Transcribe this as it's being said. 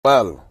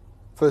Well,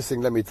 first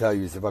thing let me tell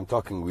you is if I'm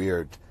talking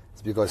weird,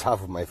 it's because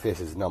half of my face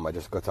is numb. I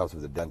just got out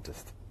of the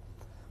dentist.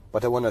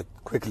 But I want to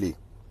quickly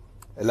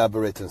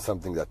elaborate on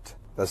something that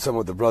some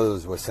of the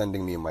brothers were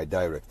sending me in my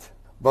direct.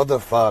 Brother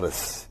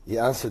Faris, he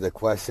answered a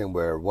question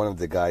where one of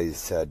the guys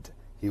said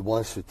he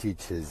wants to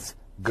teach his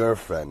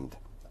girlfriend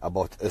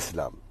about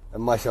Islam.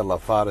 And mashallah,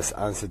 Faris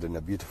answered in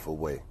a beautiful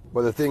way.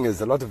 But the thing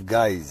is, a lot of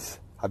guys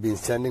have been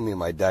sending me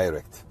my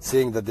direct,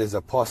 saying that there's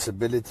a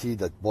possibility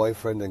that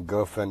boyfriend and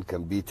girlfriend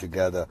can be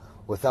together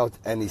without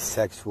any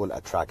sexual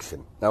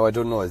attraction. Now I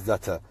don't know, is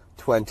that a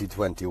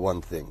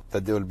 2021 thing?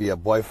 That there will be a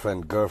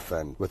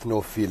boyfriend-girlfriend with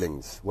no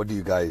feelings? What do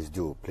you guys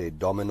do? Play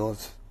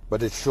dominoes?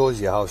 But it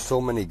shows you how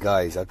so many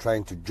guys are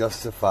trying to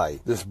justify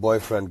this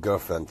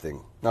boyfriend-girlfriend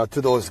thing. Now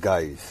to those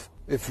guys,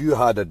 if you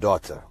had a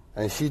daughter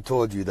and she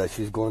told you that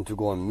she's going to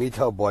go and meet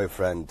her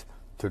boyfriend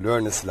to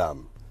learn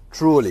Islam,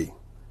 truly,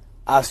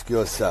 ask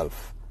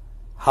yourself,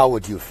 how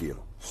would you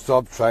feel?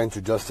 Stop trying to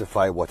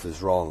justify what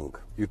is wrong.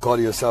 You call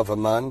yourself a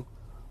man?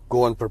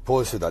 Go and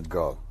propose to that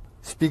girl.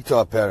 Speak to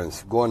her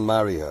parents. Go and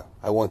marry her.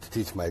 I want to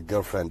teach my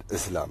girlfriend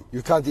Islam.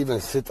 You can't even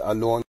sit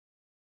alone